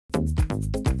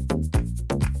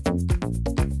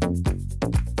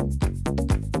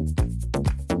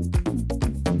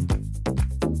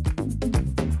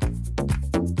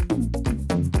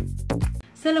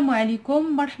السلام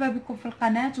عليكم، مرحبا بكم في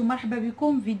القناة ومرحبا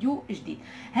بكم فيديو جديد.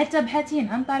 هل تبحثين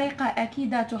عن طريقة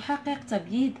أكيدة تحقق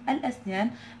تبييض الأسنان؟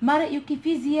 ما رأيك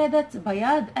في زيادة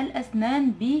بياض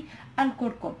الأسنان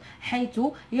بالكركم، حيث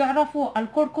يعرف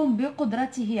الكركم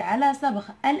بقدرته على صبغ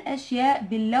الأشياء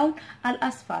باللون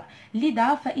الأصفر،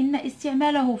 لذا فإن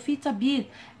استعماله في تبييض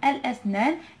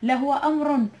الأسنان لهو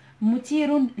أمر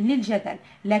مثير للجدل.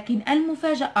 لكن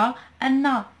المفاجأة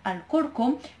أن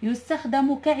الكركم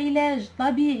يستخدم كعلاج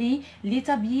طبيعي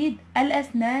لتبييض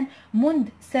الأسنان منذ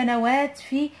سنوات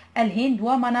في الهند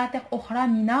ومناطق أخرى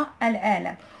من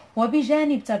العالم.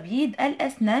 وبجانب تبييض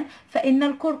الأسنان فإن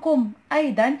الكركم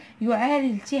أيضا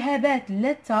يعالج التهابات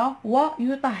اللثة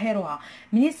ويطهرها.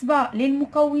 بالنسبة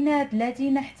للمكونات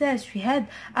التي نحتاج في هذه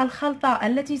الخلطة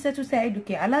التي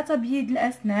ستساعدك على تبييض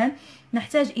الأسنان،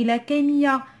 نحتاج إلى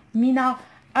كمية من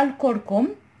الكركم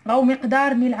أو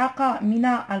مقدار ملعقة من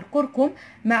الكركم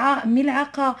مع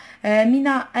ملعقة من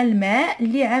الماء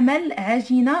لعمل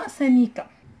عجينة سميكة.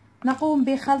 نقوم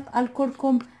بخلط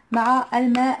الكركم مع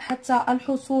الماء حتى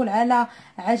الحصول على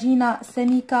عجينة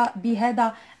سميكة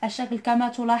بهذا الشكل كما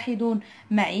تلاحظون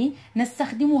معي.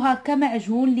 نستخدمها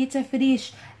كمعجون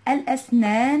لتفريش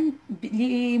الأسنان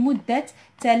لمدة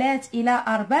 3 إلى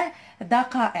 4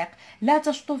 دقائق. لا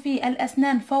تشطفي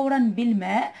الأسنان فورا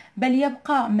بالماء، بل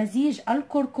يبقى مزيج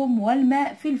الكركم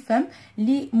والماء في الفم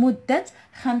لمدة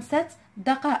 5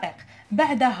 دقائق.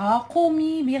 بعدها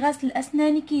قومي بغسل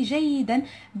أسنانك جيدا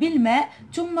بالماء،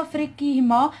 ثم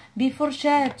افركيهما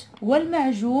بفرشاة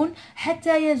والمعجون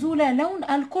حتى يزول لون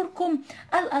الكركم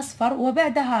الأصفر.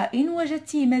 وبعدها إن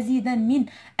وجدت مزيدا من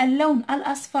اللون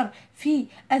الأصفر في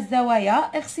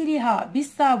الزوايا اغسليها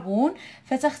بالصابون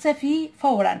فتختفي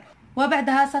فورا.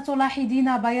 وبعدها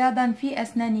ستلاحظين بياضا في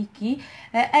أسنانك.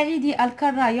 أعيدي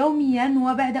الكرة يوميا،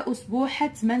 وبعد أسبوع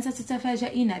حتما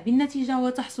ستتفاجئين بالنتيجة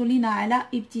وتحصلين على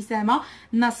ابتسامة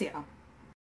ناصعة.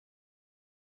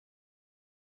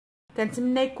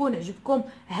 كنتمنى يكون عجبكم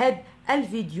هذا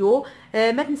الفيديو.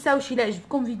 ما تنساوش الى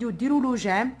عجبكم فيديو ديروا له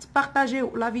جيم،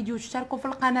 تبارطاجيو لا فيديو، تشتركوا في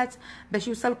القناه باش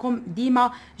يوصلكم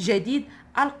ديما جديد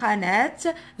القناه.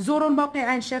 زوروا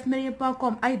الموقع نشاف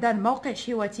مريم.com، ايضا موقع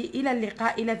شهوتي. الى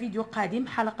اللقاء، الى فيديو قادم،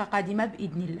 حلقه قادمه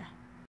باذن الله.